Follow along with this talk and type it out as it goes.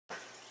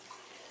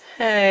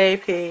Hey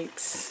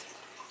peeps,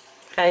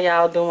 how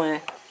y'all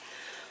doing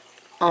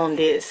on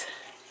this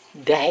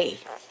day?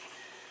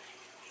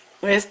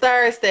 It's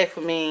Thursday for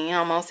me,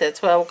 almost at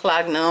 12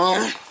 o'clock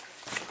noon.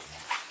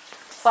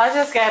 So I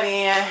just got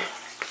in.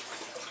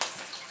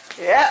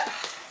 Yep,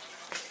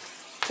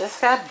 just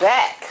got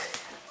back.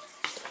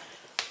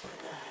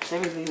 They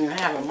was even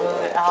having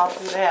mud all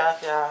through the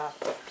house, y'all.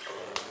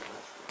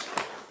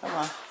 Got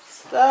my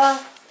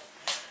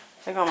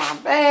stuff. They got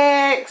my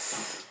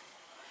bags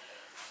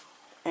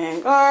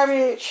and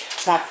garbage.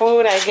 My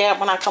food I get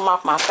when I come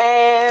off my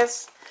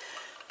fast.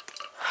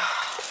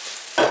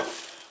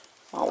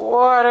 My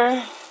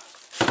water.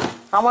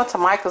 I went to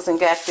Michael's and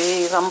got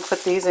these. I'm gonna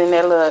put these in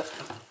that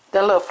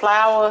little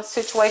flower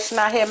situation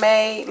I had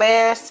made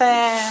last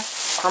time.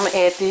 I'm gonna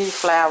add these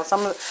flowers.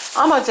 I'm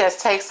gonna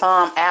just take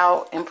some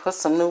out and put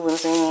some new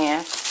ones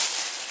in.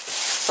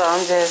 So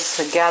I'm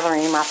just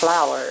gathering my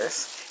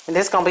flowers. And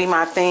this gonna be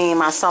my theme,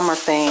 my summer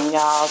theme,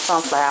 y'all.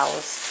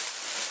 Sunflowers.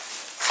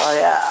 So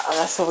yeah,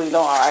 that's what we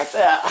doing right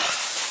there.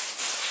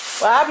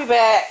 Well, I'll be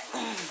back.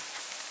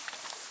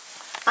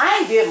 I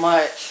ain't did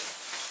much,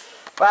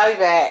 but I'll be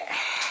back.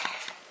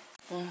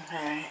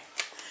 Okay.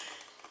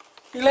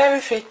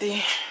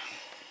 11:50.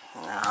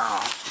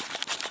 No.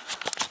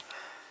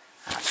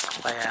 That's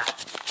clear.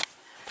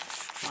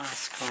 My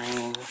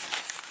screen.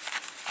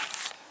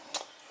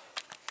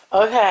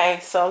 Okay,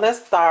 so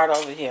let's start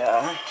over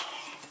here.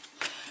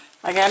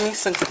 I got me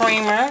some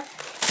creamer.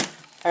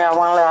 I got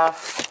one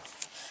left.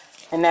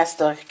 And that's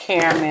the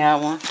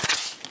caramel one.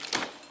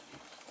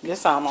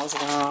 This almost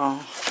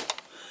gone.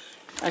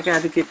 I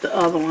got to get the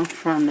other one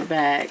from the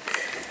back.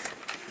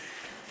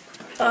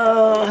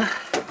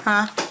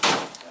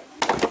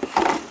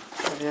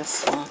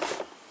 This one.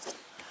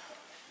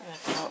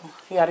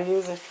 You gotta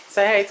use it.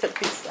 Say hey to the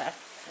pizza.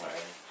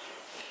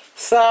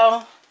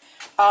 So,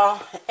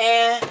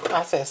 and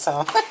I said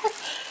so.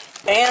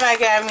 And I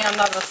got me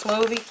another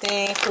smoothie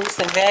thing, fruits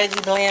and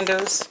veggie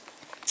blenders.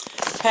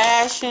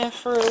 Passion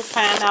fruit,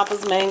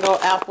 pineapples, mango,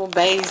 apple,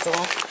 basil.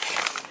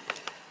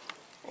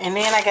 And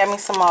then I got me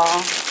some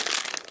more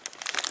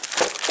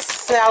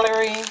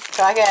celery.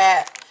 So I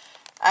got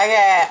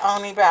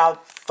only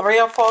about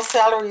 3 or 4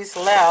 celeries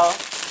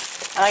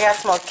left. And I got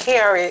some more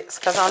carrots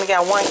because I only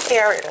got 1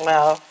 carrot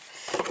left.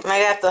 And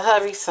I got the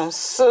hubby some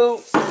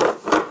soup.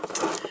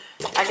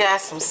 I got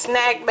some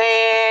snack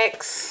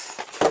bags.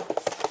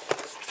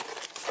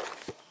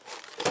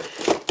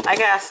 I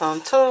got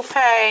some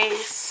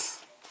toothpaste.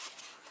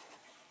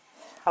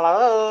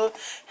 Hello?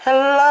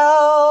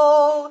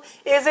 Hello?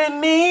 Is it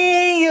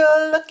me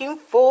you're looking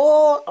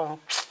for? Oh.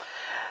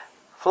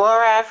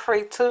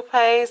 Fluoride-free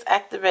toothpaste,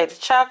 activated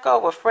charcoal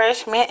with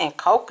fresh mint and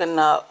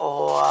coconut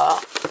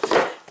oil.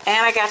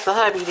 And I got the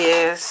hubby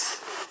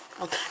this.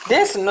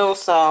 This new,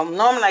 so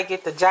normally I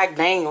get the Jack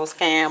Daniels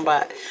can,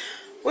 but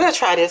we'll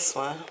try this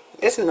one.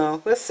 It's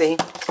new. We'll see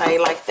how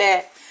you like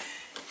that.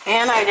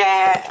 And I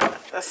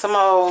got some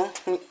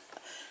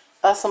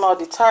more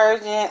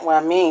detergent.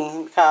 Well, I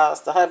mean,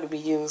 because the hubby be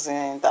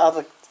using the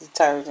other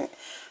detergent.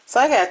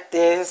 So I got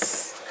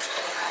this.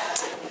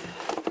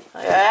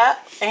 Yeah,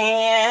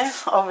 and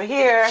over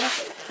here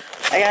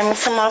I got me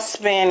some more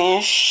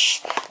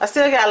spinach. I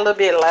still got a little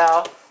bit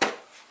left.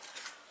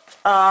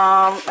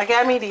 I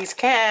got me these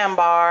can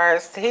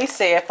bars. He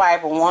said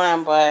fiber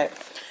 1, but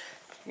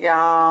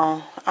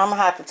y'all, I'm gonna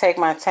have to take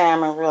my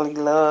time and really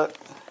look.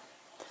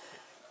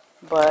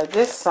 But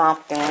this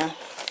something.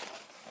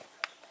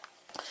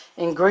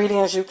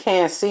 Ingredients you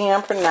can't see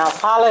and pronounce.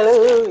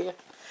 Hallelujah.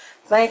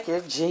 Thank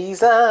you,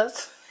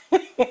 Jesus.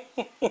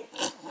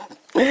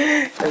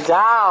 Cause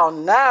y'all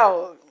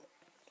know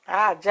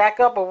I jack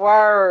up a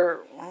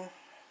word.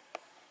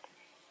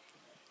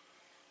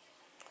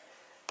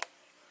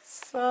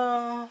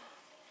 So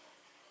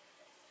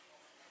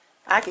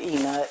I can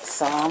eat nuts,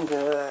 so I'm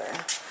good.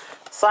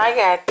 So I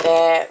got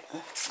that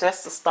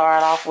just to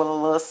start off with a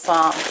little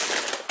something.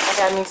 I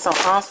got me some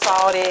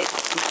unsalted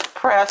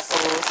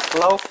pretzels,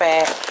 low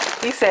fat.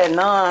 He said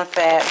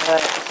non-fat,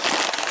 but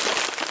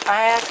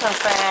I couldn't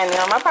find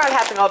them. I probably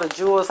have to go to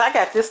Jewel's. I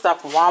got this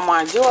stuff from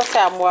Walmart. Jewel's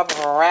have more of a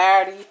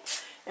variety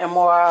and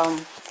more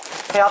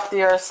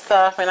healthier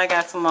stuff. And I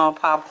got some more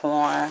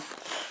popcorn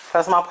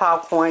because my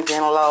popcorn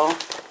getting low.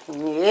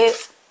 Yep.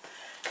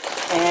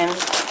 And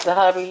the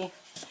hubby,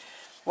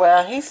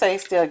 well, he say he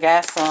still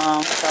got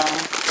some,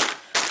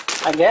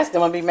 so I guess they're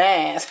gonna be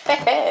mad.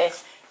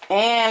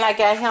 And I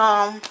got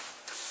him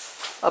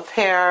a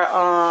pair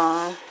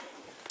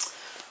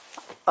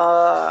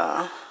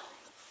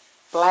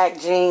black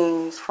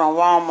jeans from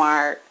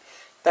Walmart,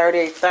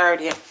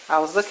 38.30. I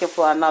was looking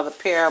for another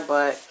pair,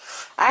 but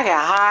I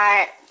got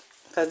hot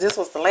because this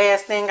was the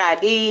last thing I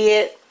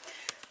did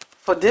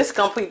for this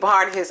complete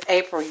part of his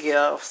April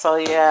gift. So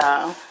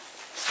yeah,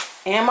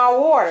 and my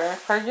water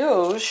per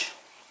usual.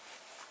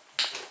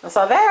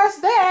 So there's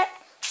that.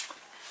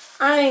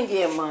 I ain't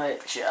get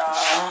much,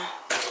 y'all.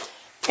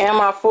 And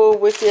my food,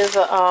 which is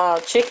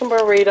a chicken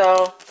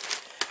burrito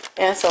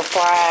and some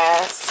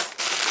fries.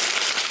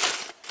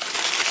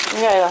 I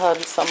gotta hug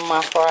some of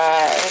my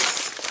fries.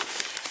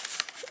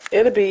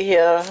 It'll be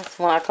here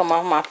when I come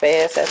off my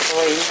fast at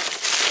 3.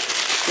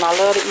 And I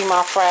love to eat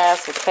my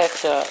fries with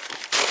ketchup.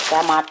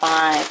 That's my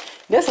thing.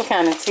 This is the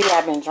kind of tea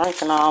I've been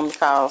drinking on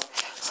because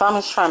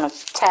something's trying to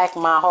attack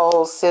my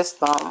whole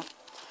system.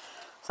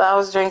 So I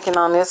was drinking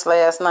on this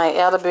last night.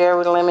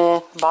 Elderberry,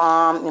 lemon,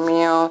 balm,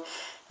 immune,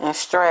 and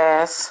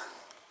stress.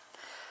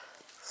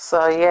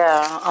 So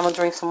yeah, I'm going to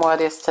drink some more of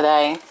this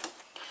today.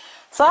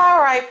 So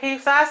alright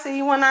peeps, I'll see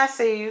you when I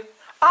see you.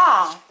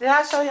 Oh, did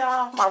I show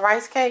y'all my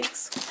rice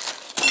cakes?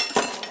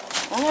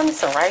 Give me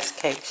some rice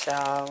cakes,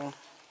 y'all.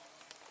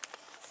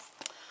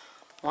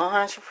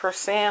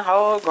 100%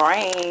 whole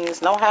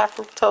grains. No high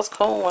fructose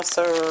corn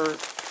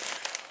syrup.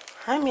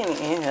 How many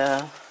in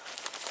here?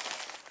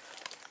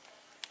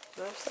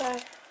 What did I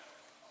say?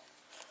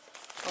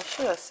 What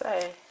should I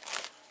say?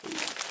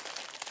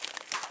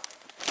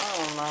 I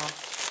don't know.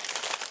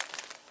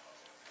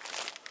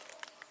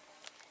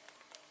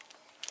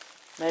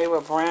 Made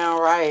with brown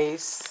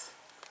rice.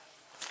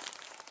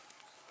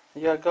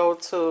 Your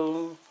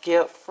go-to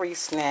guilt-free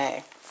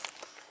snack.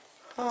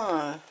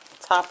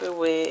 Top it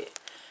with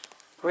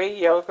Greek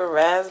yogurt,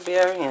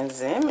 raspberry, and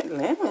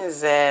lemon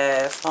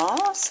zest.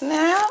 Oh,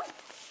 snap.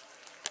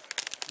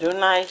 Do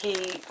not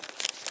heat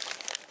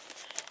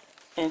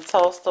in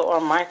toaster or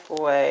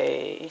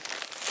microwave.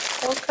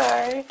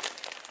 Okay.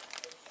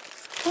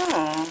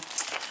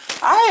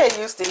 I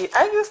used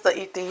to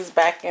eat these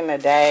back in the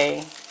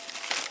day.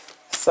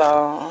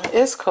 So,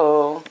 it's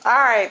cool.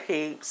 Alright,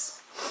 peeps.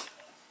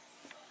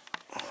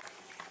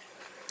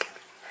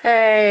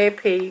 Hey,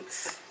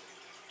 peeps.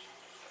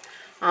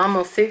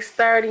 Almost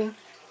 6:30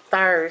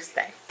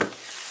 Thursday.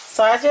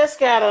 So, I just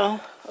got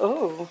a...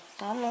 Ooh,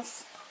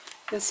 almost...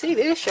 You can see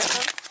this,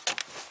 y'all.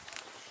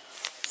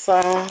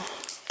 So,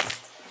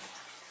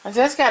 I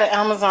just got an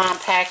Amazon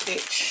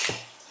package.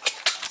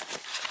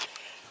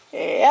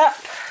 Yep.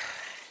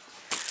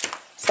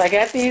 So, I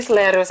got these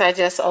letters I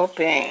just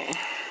opened.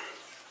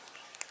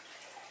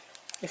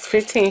 It's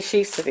 15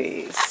 sheets of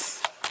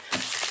these.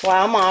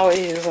 Well, I'm always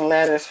using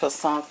letters for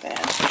something.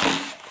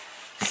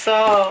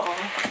 So,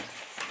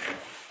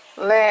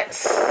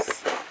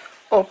 let's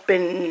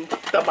open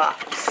the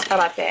box. How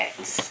about that?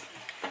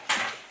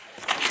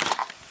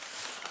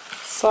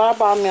 So, I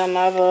bought me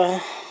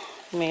another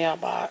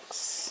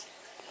mailbox.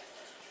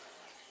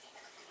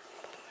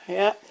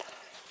 Yep.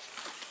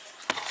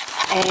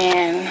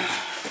 And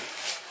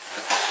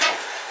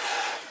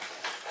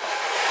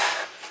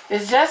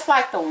it's just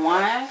like the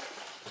one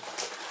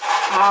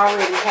I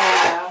already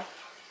have,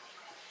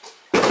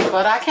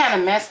 but I kind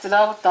of messed it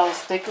up with those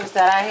stickers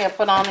that I had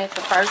put on it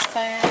the first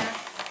time.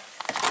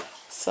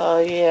 So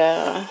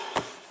yeah,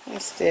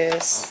 it's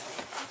this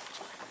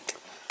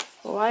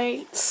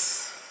white.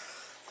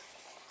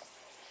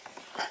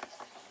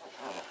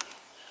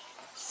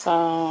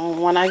 So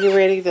when I get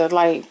ready to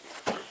like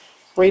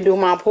redo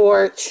my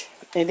porch,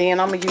 and then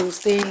I'm gonna use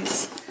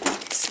these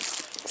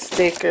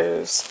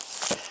stickers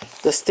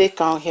to stick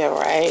on here,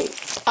 right?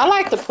 I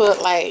like to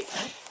put like,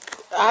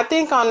 I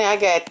think on there I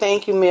got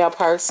thank you mail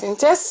person,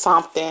 just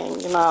something,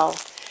 you know.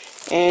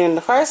 And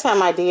the first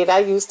time I did, I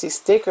used these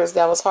stickers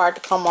that was hard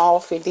to come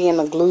off, and then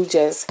the glue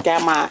just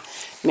got my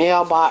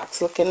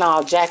mailbox looking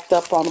all jacked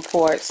up on the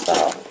porch. So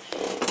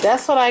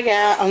that's what I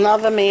got,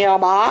 another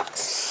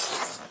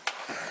mailbox.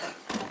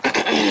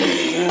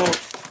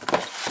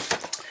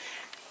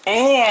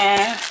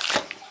 And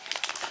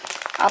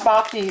I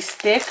bought these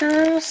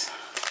stickers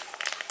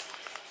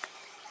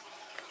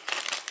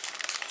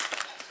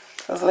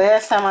because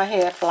last time I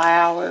had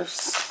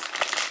flowers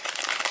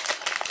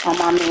on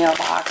my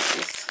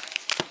mailboxes.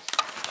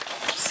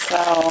 So,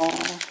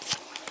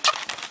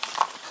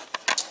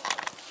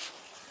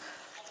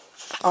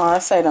 I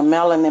say the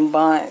Melanin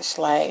Bunch,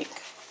 like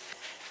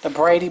the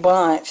Brady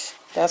Bunch.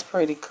 That's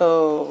pretty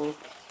cool.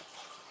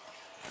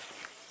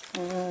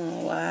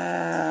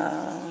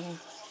 Wow.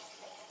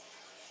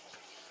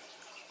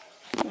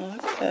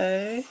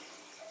 Okay.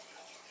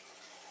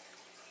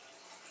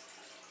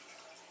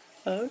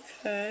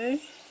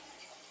 Okay.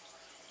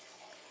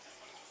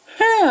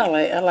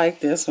 I like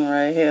this one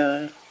right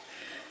here.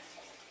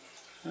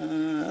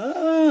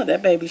 Oh,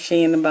 that baby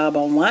Shein and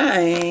Baba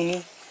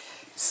wine.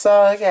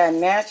 So I got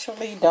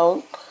Naturally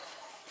Dope.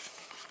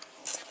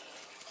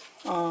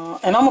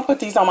 And I'm gonna put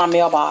these on my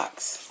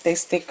mailbox. They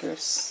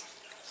stickers.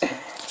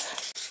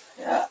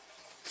 Yeah.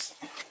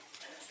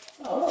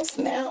 Oh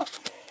snap.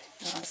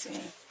 Let's see.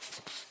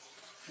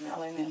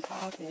 Melon and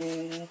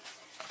Poppy.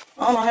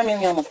 I don't know how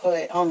many I'm gonna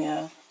put on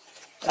there.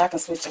 But I can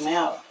switch them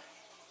out.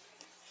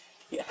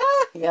 Yeah,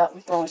 yeah,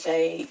 we throwing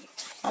shade.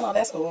 I know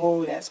that's,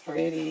 oh, that's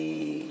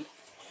pretty.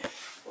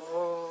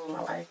 Oh,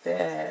 I like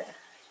that.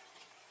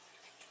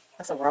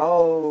 That's a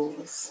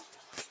rose.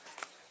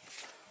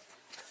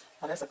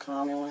 Oh, that's a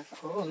common one.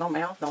 Oh, no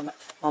mouth, no nose,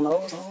 no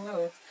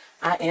nose.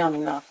 I am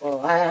enough for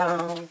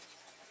wow.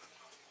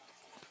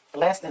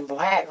 Blessed in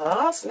black.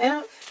 Oh,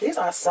 snap. These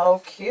are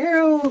so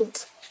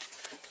cute.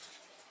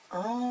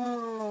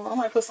 Oh, I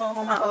might put some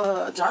on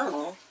my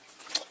journal.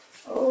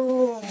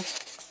 Oh.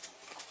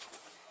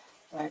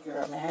 Black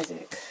Girl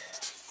Magic.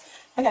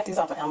 I got these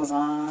off of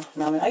Amazon.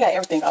 I got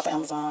everything off of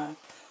Amazon.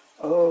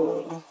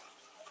 Oh,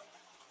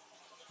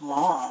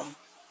 Mom.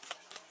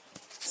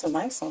 Some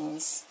nice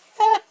ones.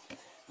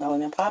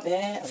 Melanin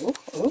popping. Ooh,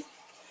 ooh.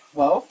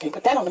 Whoa, can't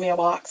put that on the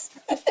mailbox.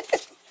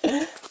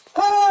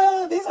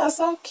 Oh, these are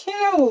so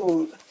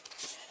cute.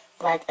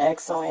 Black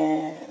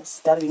excellence.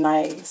 That'd be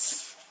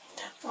nice.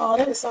 Oh,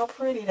 that is so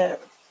pretty.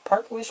 That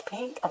purplish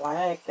pink. I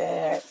like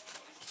that.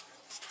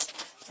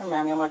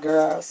 Remind me of my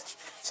girls.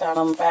 Shout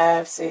them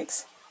 5,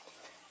 6,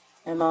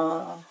 and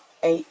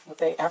 8 with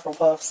their Afro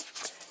puffs.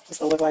 Used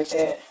to look like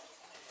that.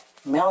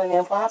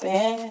 Melanin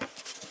popping.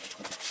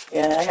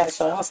 Yeah, I gotta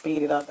show you. I'm gonna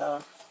speed it up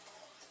though.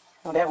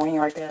 Oh, that ring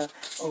right there.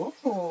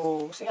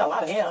 Ooh, she got a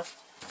lot of hair.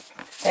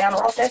 Down the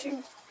raw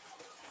statue.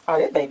 Oh,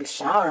 that baby's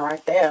shining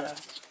right there.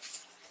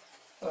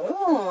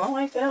 Ooh, I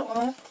like that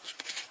one.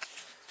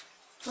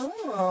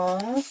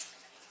 Ooh.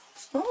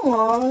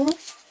 Ooh.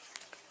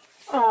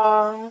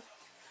 Oh,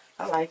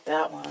 I like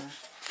that one.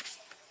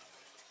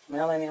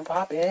 Melanin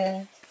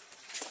popping.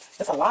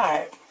 It's a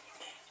lot.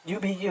 You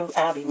be you,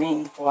 I'll be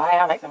me. Why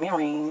I like them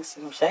earrings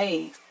and them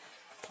shades.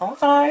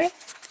 Okay.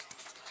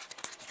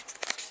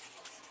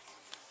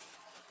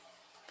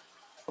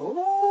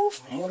 Ooh,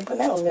 I ain't gonna put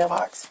that on the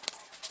mailbox.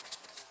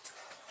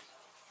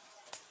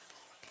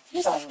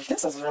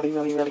 This is really,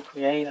 really, really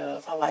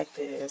creative. I like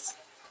this.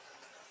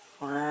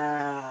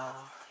 Wow.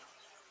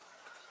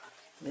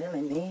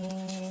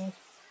 Melanin.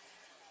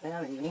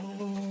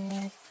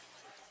 Melanin.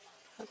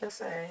 What'd that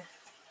say?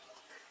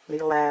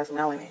 Legalize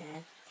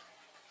melanin.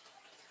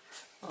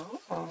 Oh.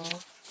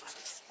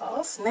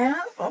 Oh,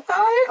 snap.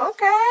 Okay,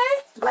 okay.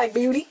 Black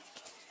beauty.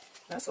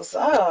 That's what's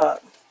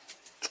up.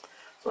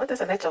 What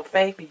does it let your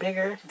faith be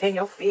bigger than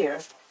your fear?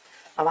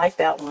 I like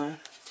that one.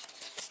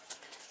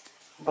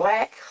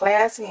 Black,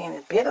 classy, and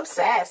a bit of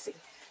sassy.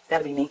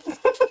 That'll be me.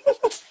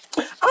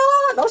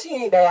 Oh, no, she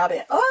ain't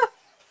dabbing. Oh,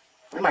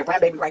 and my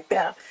grandbaby right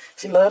there.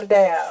 She love to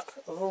dab.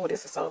 Oh,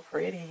 this is so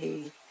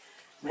pretty.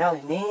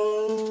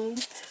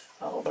 Melanin.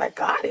 Oh, black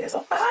goddess.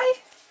 Okay.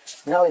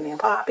 Melanin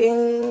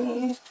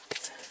popping.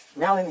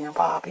 Melanin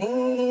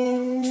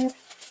popping.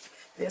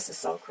 This is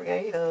so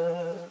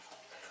creative.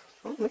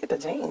 Oh, look at the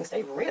jeans.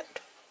 They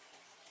ripped.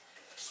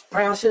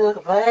 Brown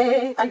Sugar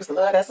Babe. I used to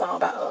love that song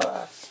by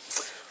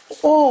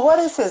oh, what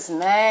is his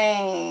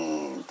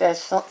name? That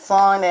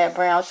song, that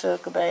Brown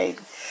Sugar Baby.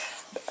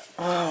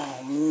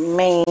 Oh,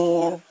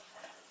 man.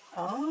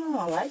 Oh,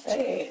 I like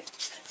that.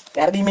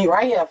 That'll be me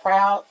right here.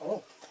 Proud.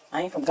 Oh,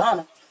 I ain't from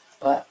Ghana.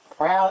 But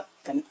proud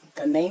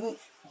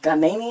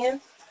Ghanaian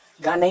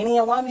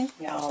woman.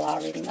 Y'all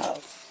already know.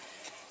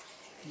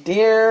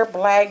 Dear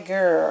black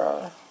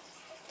girl.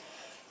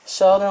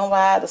 Show them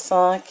why the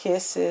sun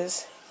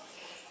kisses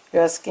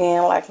your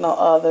skin like no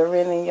other.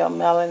 Written your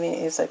melanin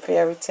is a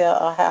fairy tale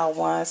of how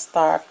one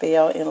star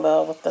fell in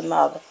love with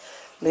another.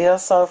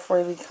 Live so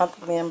freely,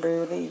 comfortably,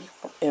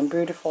 and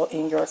beautiful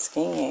in your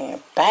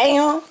skin.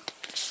 Bam!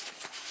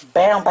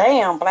 Bam,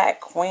 bam, Black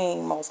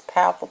Queen, most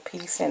powerful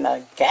piece in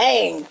the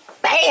game.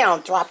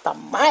 Bam! Drop the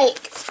mic.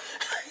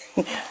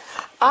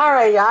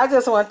 Alright, y'all, I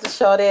just want to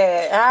show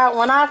that.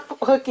 When I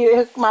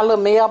hook my little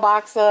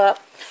mailbox up,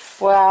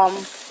 well,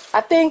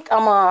 I think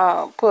I'm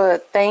going to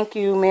put thank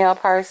you mail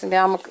person.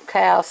 Then I'm going to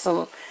have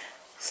some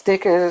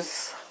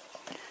stickers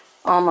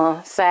on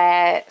the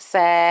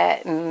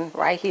side, and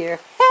right here.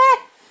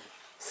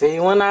 See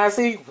when I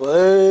see.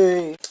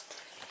 Wait.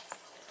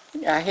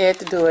 I had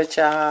to do it,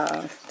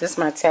 y'all. This is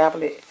my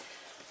tablet.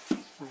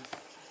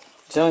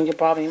 Junior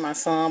bought me, my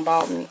son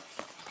bought me.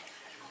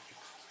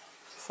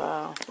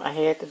 So I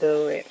had to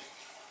do it.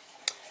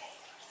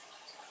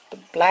 The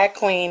Black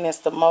Queen is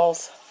the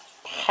most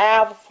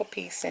powerful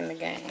piece in the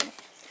game.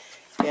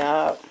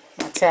 Yup,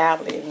 my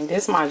tablet. And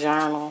this is my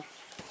journal.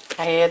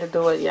 I had to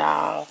do it,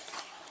 y'all.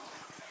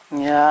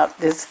 Yup,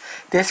 this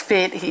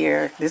fit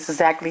here. This is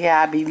exactly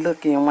how I be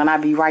looking when I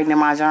be writing in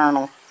my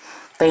journal.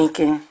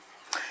 Thinking,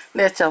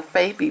 let your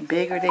faith be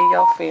bigger than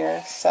your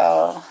fear.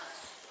 So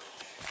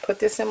put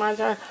this in my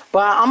journal.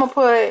 But I'm gonna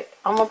put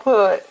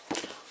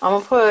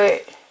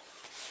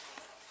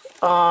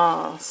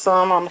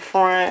some on the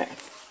front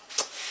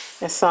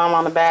and some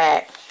on the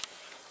back.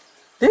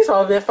 These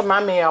are been for my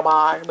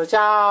mailbox, but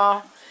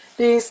y'all,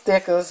 these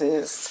stickers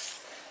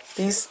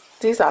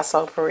these are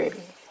so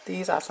pretty.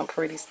 These are some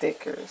pretty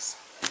stickers.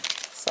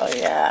 So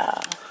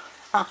yeah.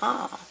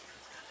 All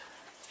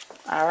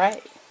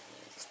right.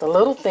 It's the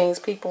little things,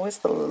 people. It's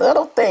the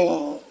little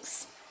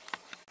things.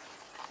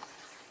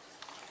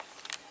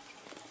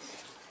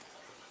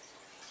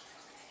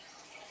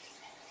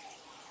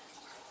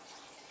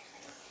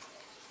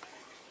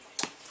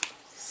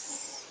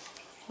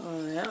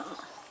 Oh, yeah.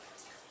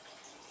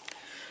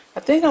 I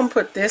think I'm gonna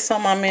put this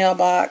on my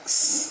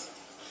mailbox.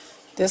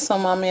 This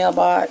on my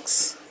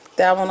mailbox.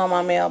 That one on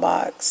my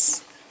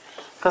mailbox.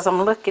 Because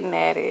I'm looking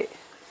at it.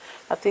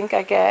 I think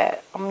I'm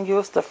gonna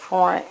use the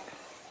front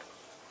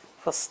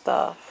for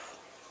stuff.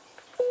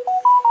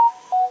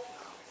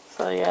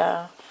 So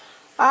yeah.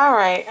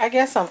 Alright, I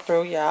guess I'm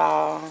through,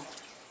 y'all.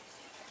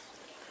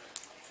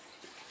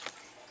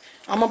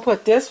 I'm gonna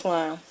put this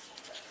one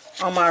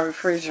on my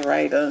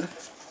refrigerator.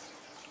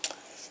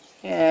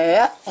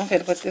 Yeah, I'm going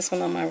to put this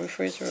one on my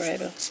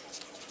refrigerator.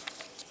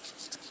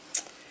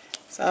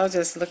 So I was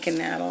just looking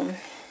at them.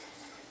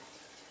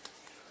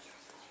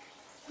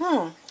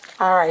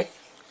 Alright.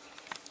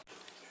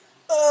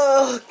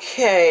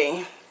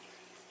 Okay.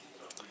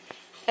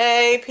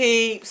 Hey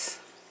peeps.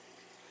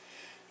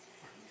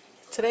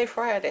 Today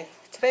Friday.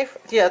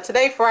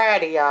 Today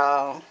Friday,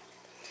 y'all.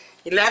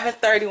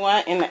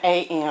 11:31 in the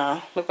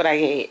a.m. Look what I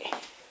get.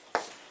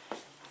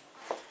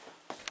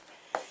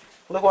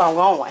 Look where I'm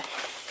going.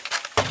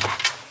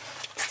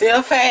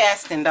 Still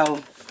fasting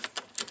though.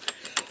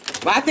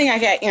 But I think I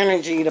got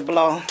energy to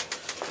blow.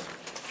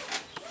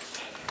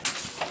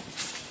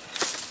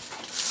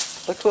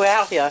 Look who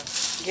out here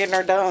getting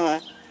her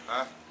done.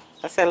 Huh?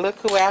 I said, look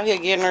who out here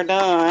getting her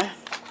done.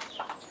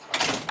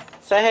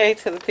 Say hey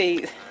to the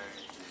peeps.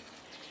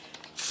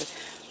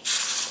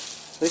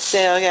 We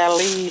still got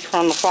leaves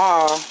from the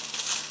fall.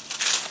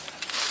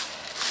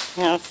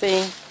 You know,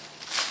 see?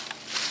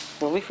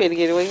 Well, we finna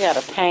get it. We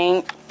gotta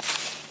paint.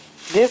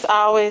 This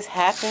always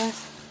happens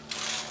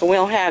when we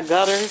don't have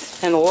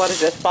gutters and the water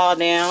just fall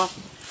down.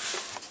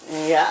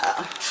 And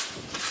yeah.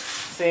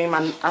 See, I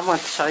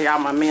want to show y'all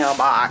my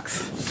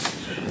mailbox.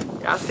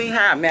 Y'all see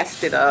how I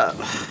messed it up?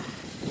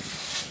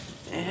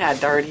 And how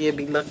dirty it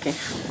be looking.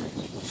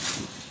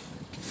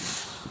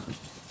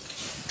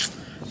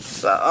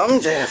 So I'm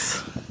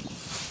just...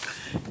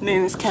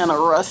 then it's kind of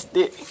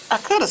rusted. I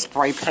could have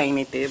spray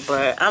painted it,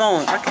 but I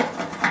don't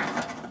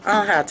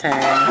have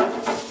time.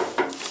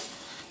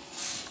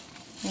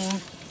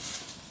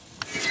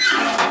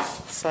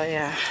 So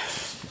yeah,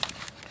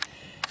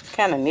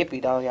 kind of nippy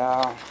though,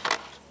 y'all.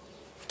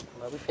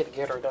 But we finna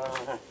get her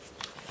done.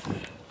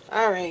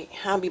 All right,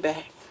 I'll be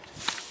back.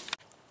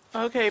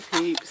 Okay,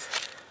 peeps.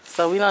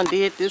 So we done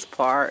did this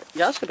part.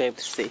 Y'all should be able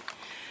to see.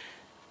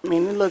 I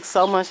mean, it looks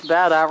so much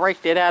better. I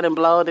raked it out and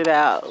blowed it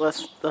out. What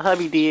the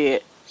hubby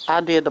did. I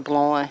did the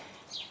blowing.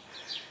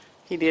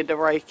 He did the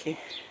raking.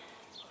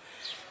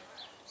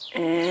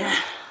 And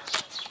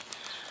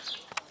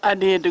I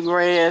did the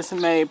grass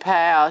and made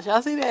piles.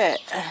 Y'all see that?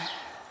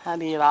 I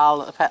did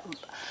all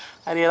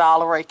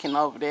the raking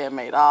over there and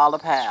made all the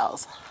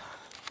piles.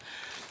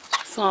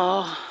 So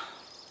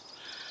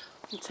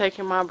I'm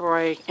taking my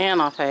break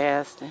and I'm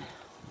fasting.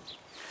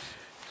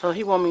 So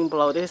he want me to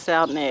blow this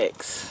out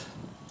next.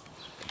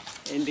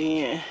 And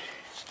then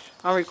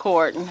I'm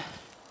recording.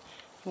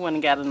 He went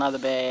and got another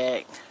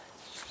bag.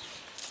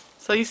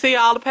 So you see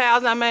all the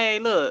piles I made?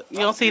 Look, you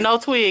don't see no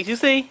twigs. You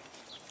see?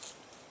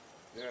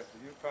 Yeah, so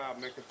you a pile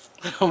maker.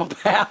 I'm a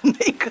pile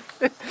maker.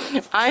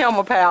 I am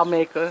a pile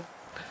maker.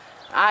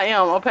 I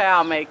am a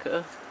pile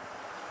maker.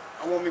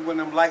 I want me one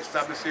of them lights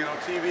I've been seeing on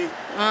TV.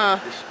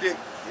 They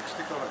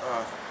stick on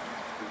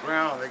the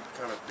ground. They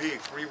kind of big,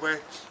 three-way.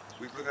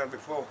 We looked at it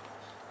before.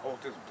 I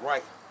want this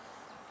bright.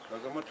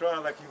 Because I'm going to try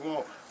it like you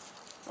want.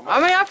 I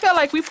mean, I feel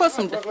like we put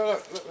some... Look,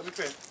 let me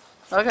finish.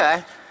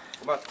 Okay.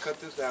 I'm about to cut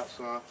this out,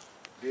 son.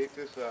 Dig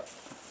this up.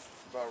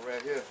 About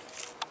right here.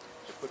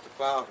 To put the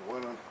files,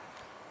 one on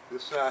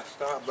this side,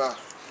 start about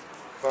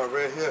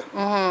right here.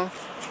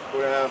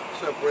 Go down,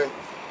 separate,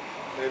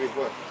 maybe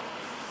what?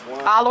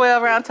 One, all the way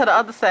around to the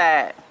other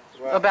side.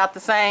 Right. About the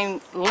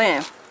same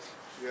length.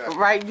 Yeah.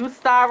 Right, you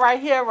start right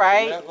here,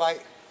 right? That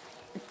light,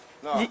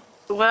 no.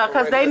 Well,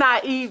 because right they here.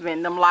 not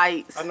even, them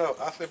lights. I know,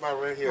 I say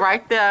about right here.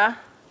 Right there.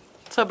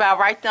 To about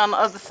right there on the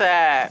other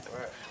side.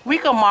 Right. We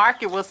could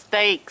mark it with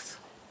stakes.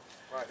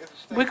 Right. It's a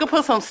stake. We could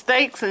put some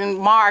stakes and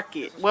mark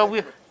it. Well,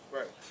 Right.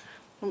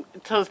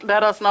 to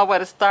let us know where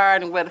to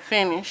start and where to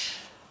finish.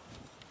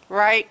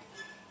 Right?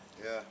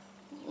 Yeah.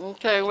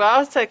 Okay, well, I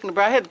was taking the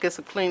break. I had to get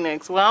some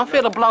Kleenex. Well, I'm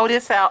finna blow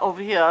this out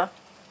over here.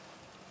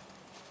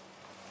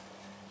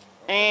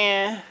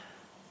 And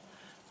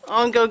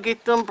I'm gonna go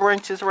get them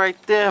branches right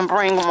there and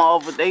bring them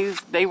over.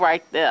 They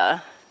right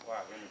there.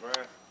 Wow, in the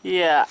grass?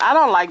 Yeah, I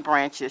don't like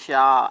branches,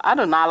 y'all. I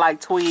do not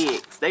like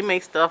twigs. They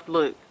make stuff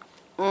look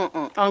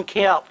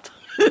unkept.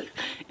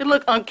 It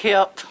look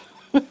unkept.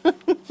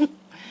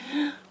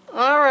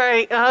 All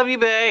right, I'll be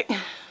back.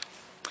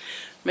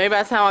 Maybe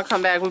by the time I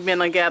come back, we've been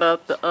to get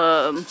up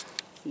the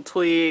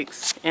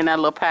twigs in that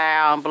little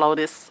pile and blow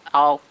this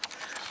off.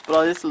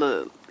 Blow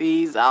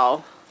these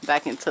off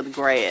back into the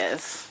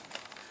grass.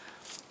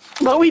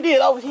 But we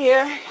did over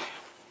here.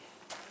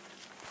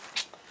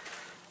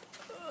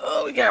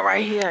 Oh, we got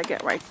right here. I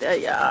got right there,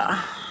 y'all.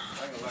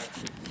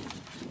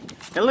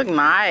 It look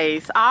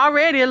nice.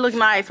 Already it look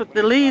nice with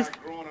the leaves.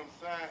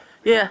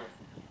 Yeah.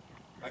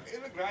 Like,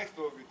 it look nice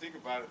though if you think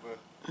about it, but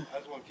I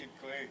just want to keep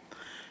it clean.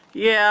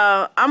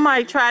 Yeah, I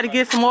might try to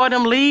get some more of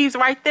them leaves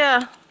right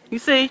there. You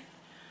see?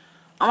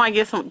 I might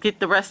get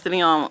the rest of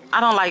them. I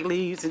don't like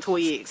leaves and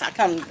twigs.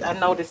 I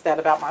noticed that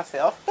about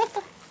myself.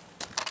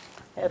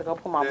 I had to go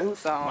put my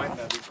boots on. Might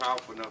not be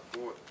powerful enough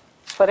for it.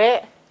 For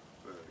that?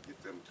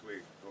 Get them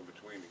twigs go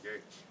between the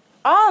gates.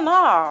 Oh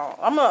no,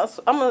 I'm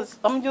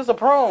gonna use a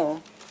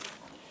broom.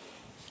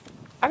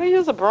 I can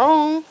use a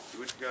broom. Do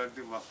what you gotta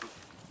do, my sister.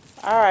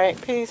 All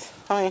right, peace.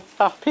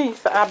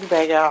 Peace. I'll be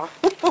back, y'all.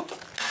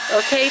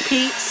 Okay,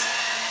 peeps.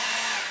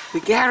 We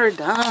got her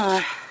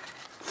done.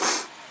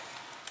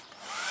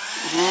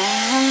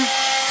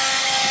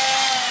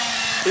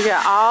 We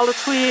got all the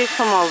twigs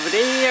from over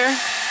there.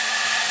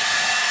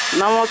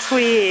 No more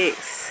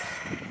twigs.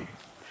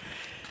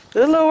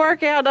 Good little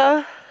workout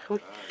though.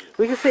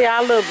 We can see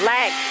our little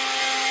black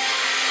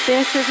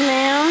fences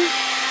now.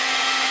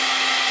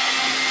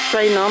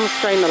 Straighten them,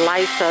 straighten the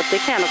lights up. They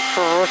kind of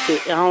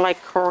crooked. I don't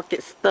like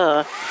crooked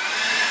stuff.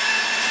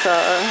 So,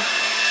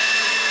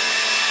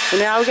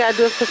 and now we gotta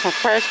do is put some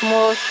fresh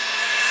mulch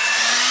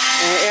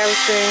and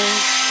everything.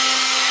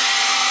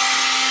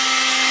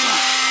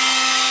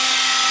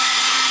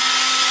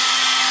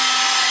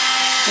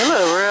 It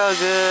look real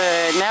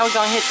good. Now we're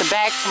gonna hit the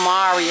back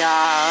tomorrow,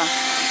 y'all.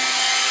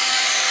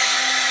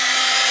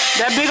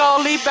 That big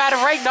old leaf by the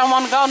rake don't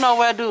want to go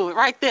nowhere, dude.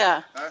 Right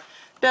there. Huh?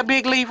 That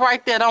big leaf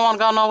right there don't want to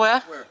go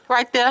nowhere. Where?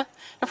 Right there,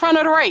 in front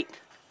of the rake.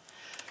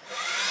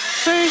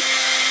 See?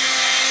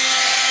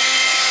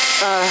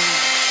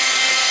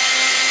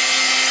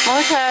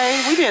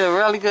 Okay, we did a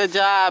really good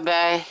job,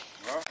 babe.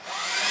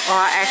 Oh,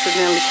 I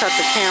accidentally cut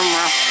the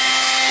camera.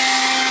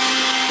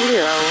 We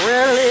did a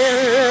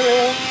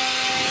really.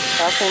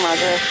 I see my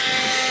dress.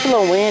 It's a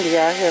little windy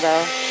out here,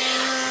 though.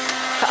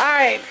 All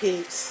right,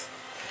 peeps.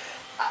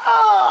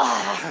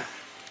 Oh.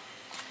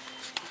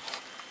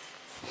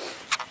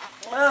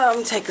 Let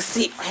me take a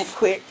seat right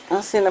quick.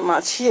 I'm sitting in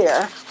my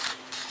chair.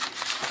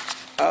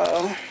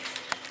 Got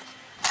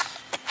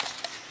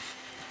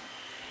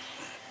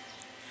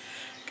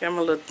my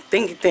little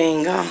thingy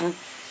thing on.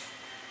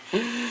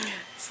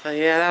 So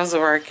yeah, that was a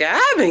workout.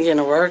 I've been getting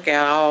a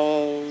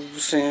workout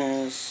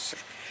since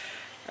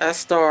I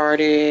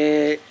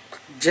started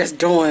just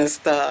doing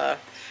stuff.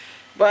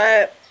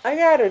 But I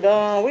got her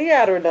done. We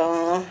got her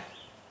done.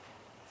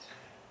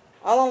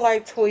 I don't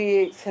like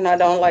twigs and I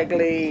don't like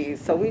leaves.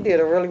 So we did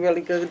a really,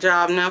 really good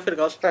job. Now I'm finna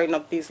go straighten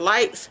up these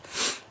lights.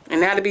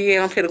 And that'll be it.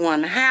 I'm finna go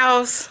in the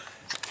house.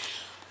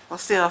 I'm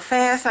still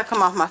fast. I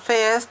come off my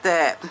fast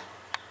at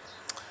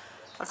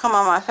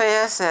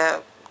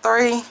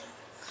 3.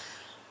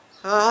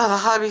 The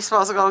hubby's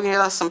supposed to go get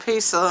us some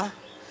pizza.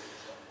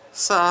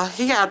 So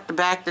he got the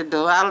back to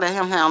do. I'll let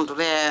him handle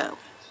that.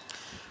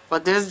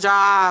 But this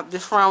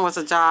front was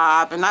a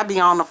job, and I be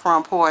on the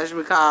front porch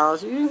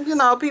because, you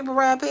know, people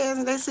ride past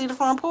and they see the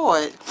front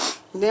porch.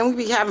 And then we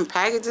be having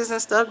packages and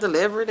stuff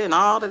delivered and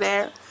all of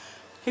that.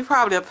 He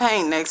probably will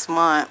paint next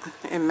month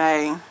in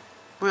May.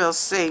 We'll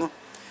see.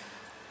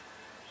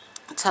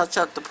 Touch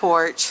up the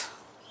porch.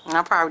 And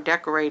I'll probably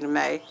decorate in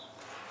May.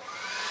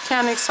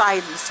 Kind of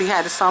excited to see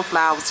how the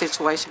sunflower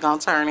situation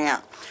gonna turn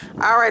out.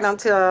 Alright,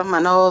 until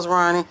my nose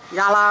running.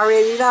 Y'all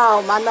already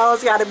know, my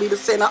nose gotta be the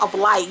center of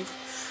life.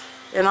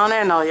 And on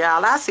that note,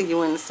 y'all, I'll see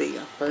you in the sea.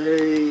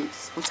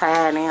 Peace. I'm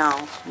tired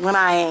now. When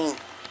I ain't.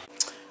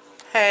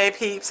 Hey,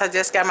 peeps. I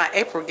just got my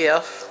April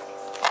gift.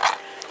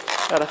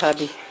 Got a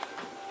hubby.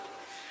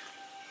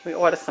 We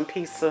ordered some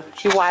pizza.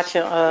 He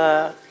watching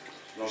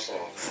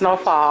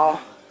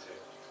Snowfall.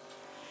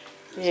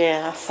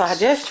 Yeah, so I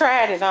just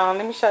tried it on.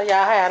 Let me show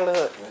y'all how it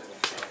look.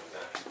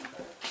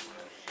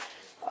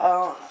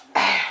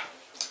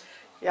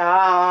 Y'all,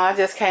 I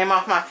just came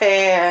off my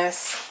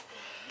fast.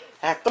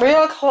 At 3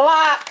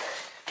 o'clock,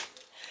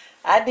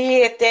 I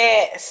did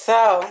that.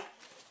 So,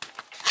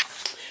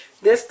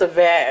 this the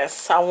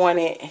vest. I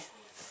wanted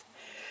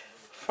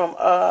from,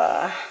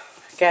 got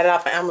it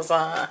off of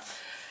Amazon. I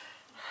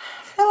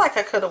feel like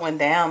I could have went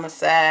down the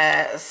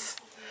size.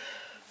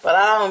 But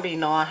I don't be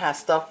knowing how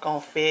stuff gonna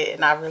fit.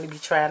 And I really be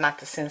trying not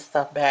to send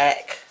stuff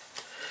back.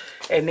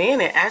 And then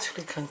it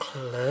actually can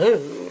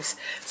close.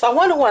 So I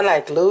wanted one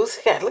like loose.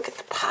 Yeah, look at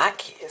the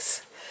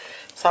pockets.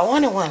 So I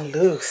wanted one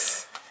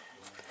loose.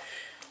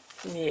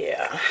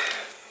 Yeah.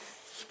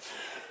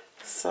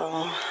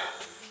 So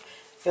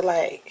it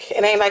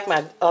ain't like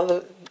my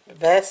other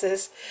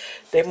vests.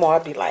 They more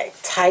be like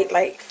tight,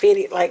 like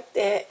fitted like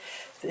that.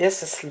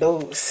 This is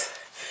loose.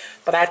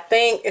 But I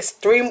think it's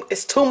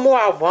 2 more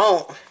I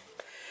want.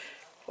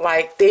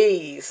 Like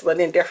these, but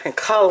in different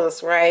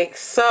colors, right?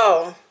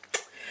 So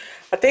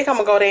I think I'm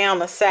gonna go down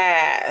the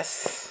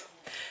size.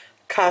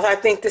 Cause I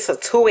think this is a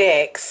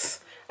 2X.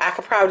 I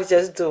could probably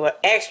just do an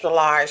extra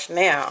large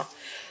now.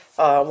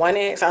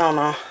 1X, I don't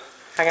know.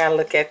 I gotta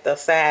look at the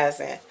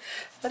sizing.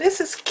 But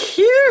this is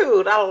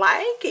cute. I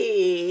like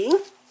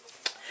it.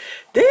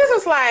 This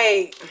is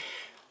like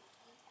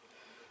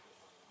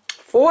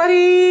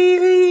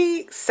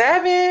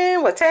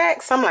 47 with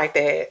tax, something like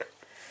that.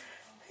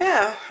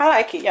 Yeah, I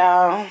like it,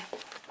 y'all.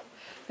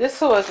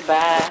 This was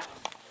by,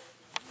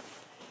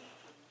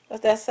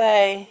 what's that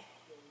say?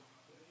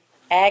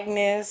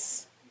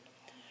 Agnes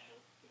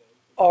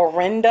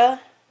Orenda.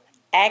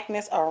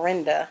 Agnes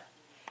Orenda.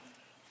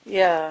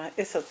 Yeah,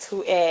 it's a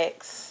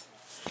 2X.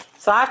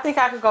 So I think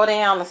I could go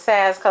down the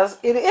size because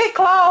it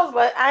closed,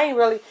 but I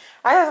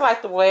just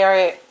like to wear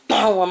it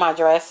with my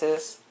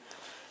dresses.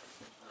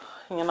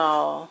 You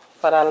know,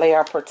 for that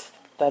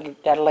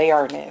that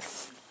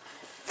layerness.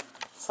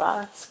 So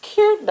it's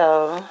cute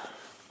though.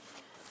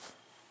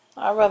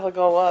 I'd rather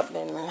go up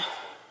than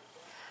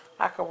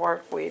I could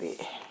work with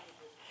it.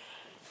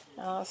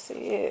 Y'all see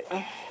it?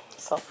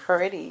 So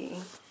pretty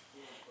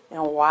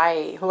and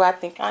white. Who I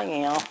think I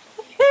am.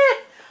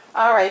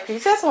 All right,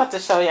 peace. Just want to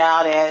show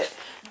y'all that.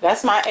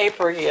 That's my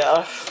April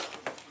gift.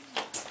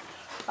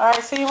 All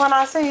right, see you when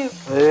I see you.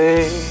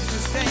 Hey.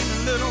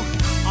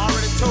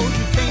 Already told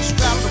you can't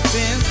strap the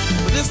pins,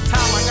 but this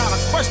time I got a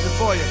question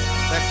for you.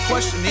 That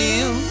question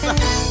is,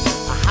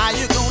 how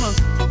you gonna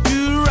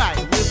do right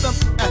with them?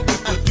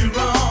 Do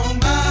wrong,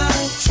 my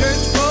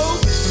church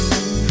folks.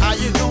 How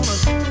you gonna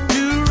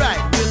do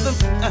right with them?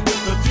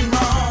 Do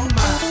wrong,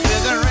 my.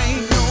 There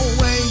ain't no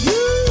way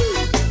you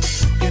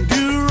can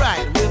do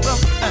right with them.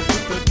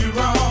 Do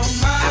wrong,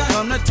 my. I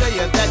come to tell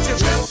you that you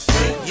will.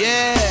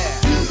 Yeah.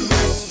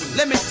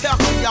 Let me talk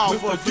to y'all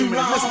for a few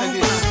minutes. Listen to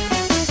this.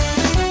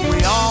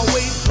 We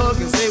always hug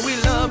and say we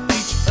love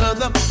each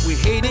other. We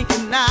hate and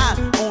connive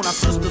on our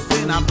sisters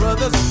and our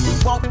brothers. We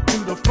walk to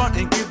the front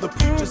and give the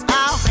preachers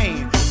our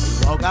hand.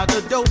 We walk out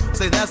the door,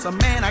 say that's a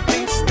man I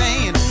can't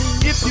stand.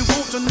 If you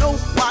want to know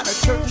why the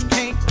church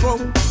can't grow,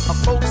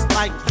 folks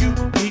like you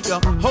need the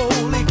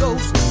Holy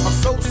Ghost.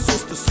 So,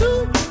 Sister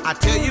Sue, I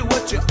tell you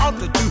what you ought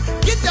to do.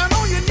 Get down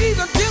on your knees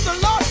until the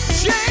Lord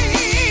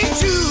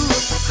change you.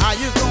 How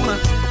you gonna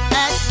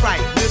act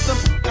right with them?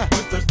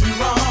 With the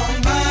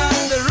wrong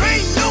mind. There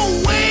ain't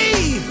no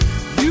way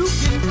you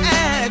can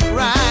act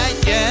right,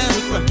 yeah.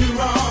 With the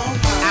wrong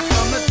mind. I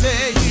come to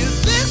tell you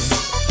this.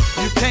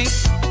 You can't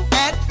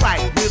act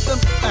right with them.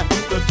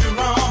 With the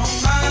wrong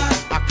mind.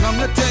 I come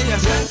to tell you.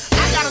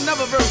 I got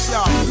another verse,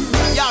 y'all.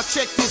 Y'all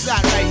check this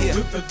out right here.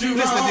 Listen to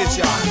this,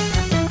 y'all.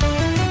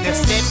 They're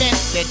slipping,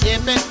 they're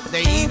dipping,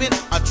 they even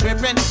are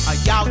tripping.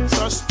 Y'all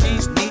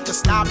trustees need to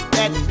stop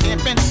that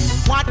pimping.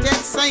 What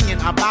that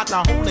singing about the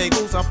Holy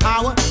Ghost of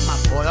power? My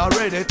boy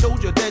already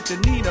told you that you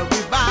need a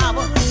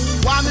revival.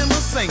 Why men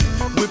will sing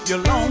with your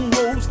long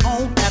robes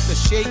on after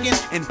shaking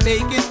and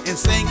faking and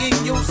singing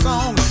your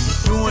song,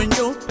 doing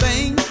your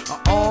thing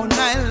all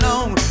night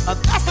long.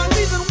 That's the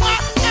reason why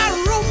I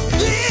wrote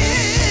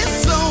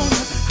this song.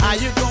 How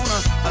you gonna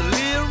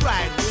live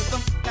right?